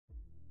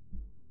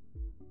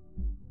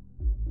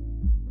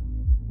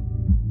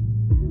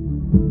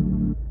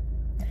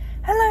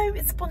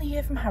it's Bonnie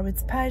here from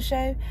Howard's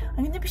Peugeot. I'm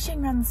going to be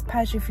showing around this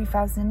Peugeot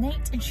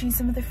 3008 and show you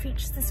some of the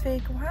features this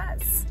vehicle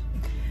has.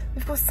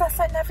 We've got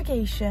satellite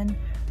navigation,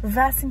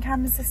 reversing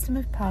camera system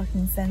with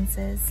parking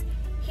sensors,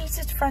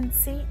 heated front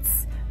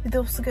seats, we've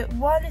also got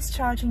wireless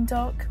charging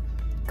dock,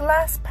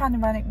 glass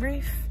panoramic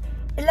roof,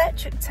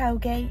 electric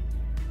tailgate,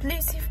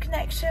 Bluetooth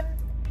connection,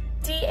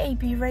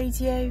 DAB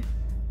radio,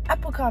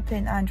 Apple CarPlay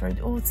and Android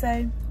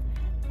Auto,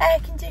 air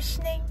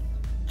conditioning,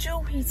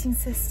 dual heating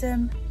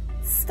system,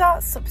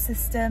 start-stop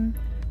system,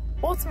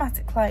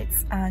 automatic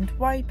lights and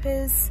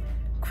wipers,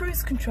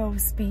 cruise control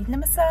with speed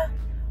limiter,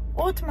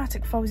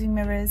 automatic folding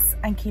mirrors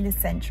and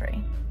keyless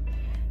entry.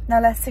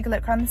 Now let's take a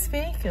look around this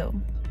vehicle.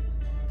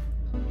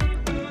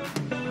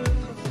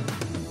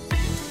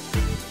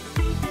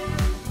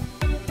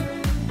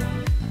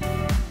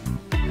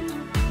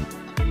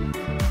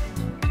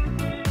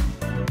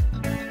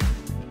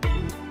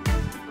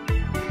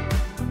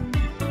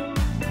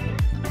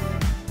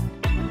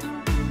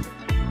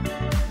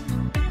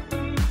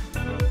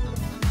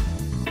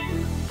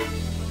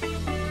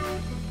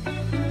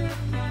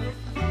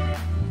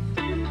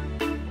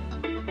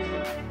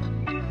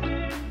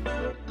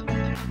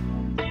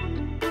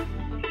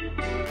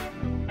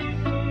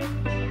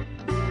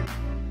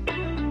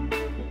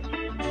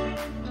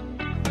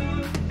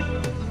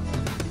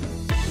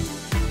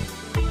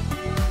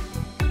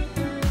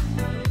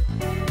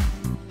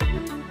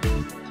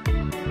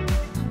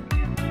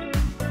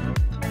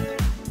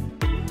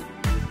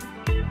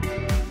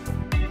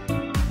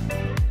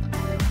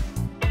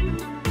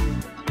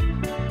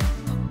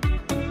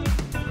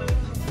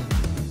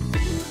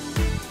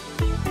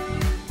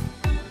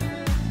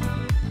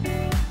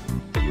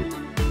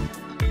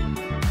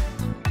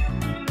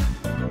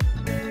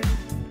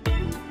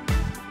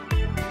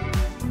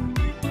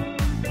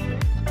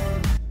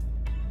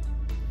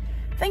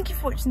 Thank you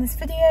for watching this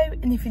video,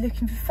 and if you're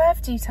looking for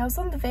further details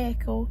on the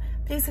vehicle,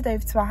 please head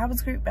over to our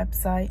Howard's Group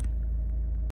website.